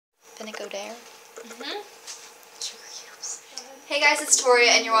dare. Sugar cubes. Hey guys, it's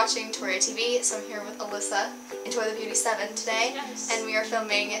Toria and you're watching toriaTV. So I'm here with Alyssa, Enjoythebeauty7 today. Yes. And we are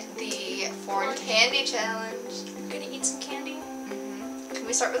filming the foreign candy challenge. I'm gonna eat some candy. Can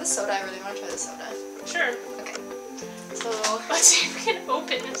we start with the soda? I really want to try the soda. Sure. Okay. So let's see if we can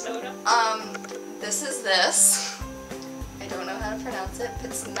open the soda. This is this. I don't know how to pronounce it.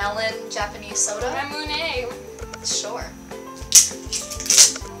 It's melon Japanese soda. Ramune. Sure.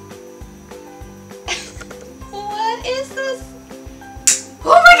 What is this? Oh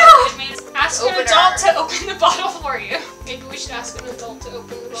my god! Ask an adult to open the bottle for you. Maybe we should ask an adult to open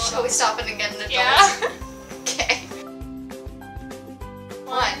the bottle. Shall we stop it and get an adult? Yeah. Okay.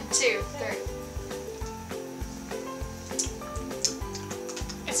 1, 2, 3.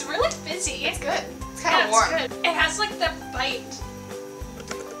 It's really fizzy. It's good. It's kind of warm. It's good. It has like the bite.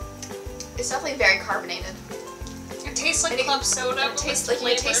 It's definitely very carbonated. It tastes like club soda. It tastes like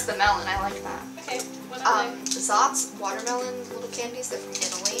you taste the melon. I like that. Okay. What are they? Zot's watermelon little candies. They're from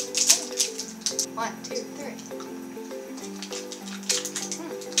Italy. 1, 2, 3.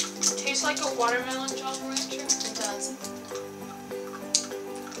 It tastes like a watermelon Jolly Rancher. It does.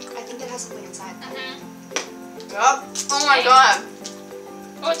 I think it has something inside. Yep. Oh my god.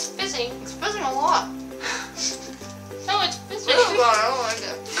 Oh, it's fizzing. It's fizzing a lot. No, it's fizzing. Oh god, I don't like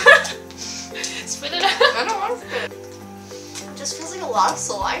it. Spit it out. I don't want to spit. It just feels like a lot of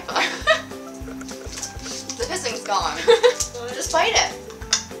saliva. The fizzing's gone. Just bite it.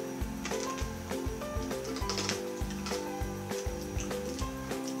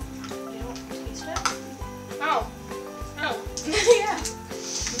 You don't taste it? Oh. Oh. Yeah.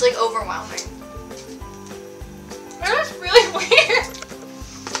 It's like overwhelming. That's really weird.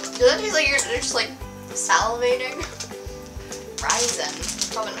 Does it taste like you're just like salivating? Raisin.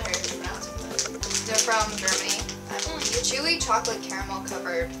 Probably not how you pronounce it, but they're from Germany. Chewy chocolate caramel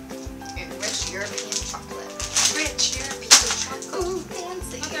covered in rich European chocolate. Rich European chocolate. Ooh,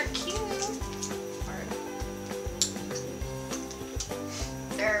 fancy. Oh, they're cute.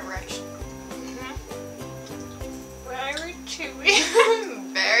 Very rich. Very chewy.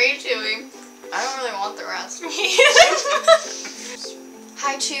 Very chewy. I don't really want the rest.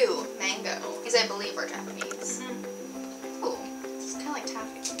 Haichu mango. These I believe are Japanese. Ooh, it's kind of like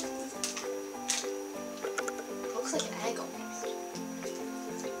taffy. Looks like an egg almost.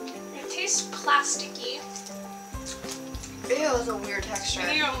 It tastes plasticky. Ew, that's a weird texture.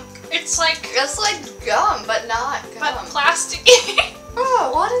 Ew. It's like gum, but not gum. But plasticky.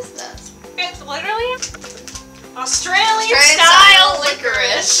 Oh, what is this? It's literally Australian style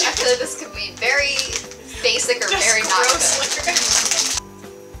licorice. I feel like this could be very basic or just very not gross good. licorice.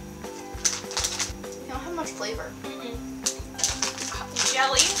 You don't have much flavor.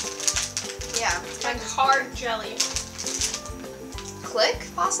 Jelly. Yeah. Like hard jelly. Click,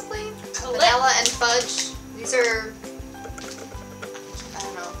 possibly? Click. Vanilla and fudge. These are, I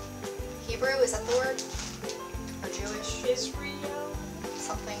don't know, Hebrew, is that the word? Or Jewish? Israel.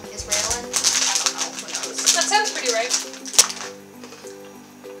 Something Israelan? I don't know, who knows? That sounds pretty right.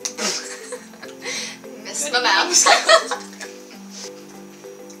 Missed Good my mouse.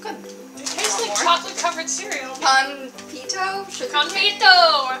 Good. It tastes like chocolate covered cereal. Confito? Confito!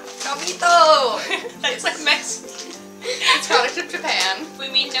 Confito! That's like Mexican. It's product of Japan. We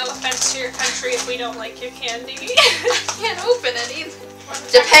mean no offense to your country if we don't like your candy. I can't open it either.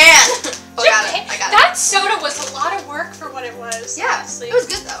 Japan! Oh, got it. I got it. That soda was a lot of work for what it was. Yeah, honestly. it was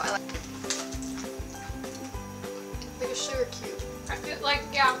good though. I like it. Like a sugar cube. I feel like,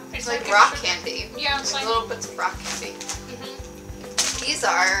 yeah. It's like rock candy. Yeah, it's like little bits of rock candy. These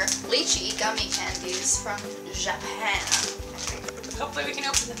are lychee gummy candies from Japan. Hopefully we can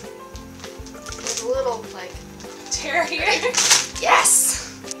open them. There's a little, like... Terrier.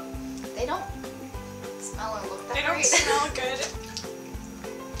 Yes! They don't smell or look that They don't great. smell good.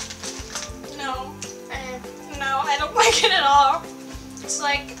 No. No, I don't like it at all. It's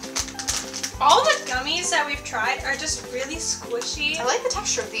like, all the gummies that we've tried are just really squishy. I like the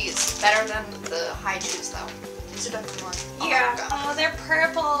texture of these better than the Haichus though. These are definitely more. Yeah. Oh, they're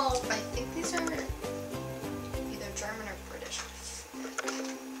purple. I think these are either German or British.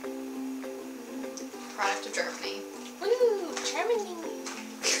 Product of Germany. Woo, Germany.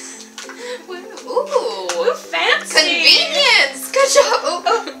 Ooh. Ooh, fancy. Convenience. Good job.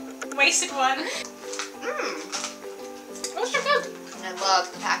 Oh, wasted one. Those are good. And I love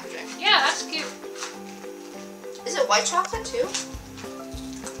the packaging. Yeah, that's cute. Is it white chocolate too?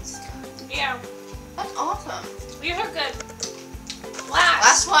 Yeah. That's awesome. These are good.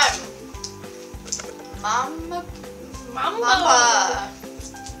 Last one. Mamba.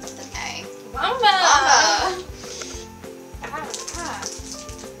 With an A. Mamba. Mamba. Ah.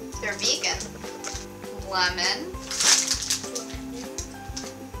 They're vegan. Lemon.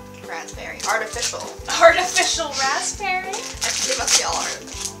 Raspberry. Artificial. Artificial raspberry. Actually, they must be all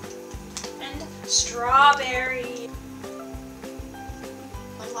artificial. And strawberry.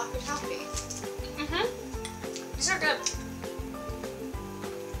 Unlock your coffee. These are good.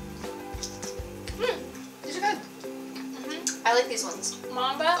 These are good. I like these ones.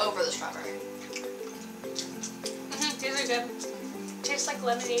 Mamba. Over the strawberry. These are good. Tastes like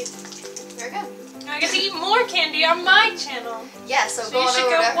lemonade. Very good. Now I get to eat more candy on my channel. Yeah, so go you on should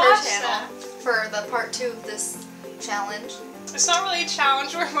over go to her watch channel that. for the part 2 of this challenge. It's not really a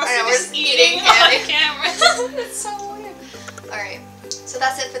challenge. We're mostly we're just eating candy. on camera. It's so weird. Alright, so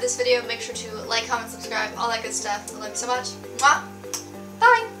that's it for this video. Make sure to like, comment, subscribe, all that good stuff. I love you so much. Mwah!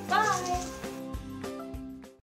 Bye! Bye.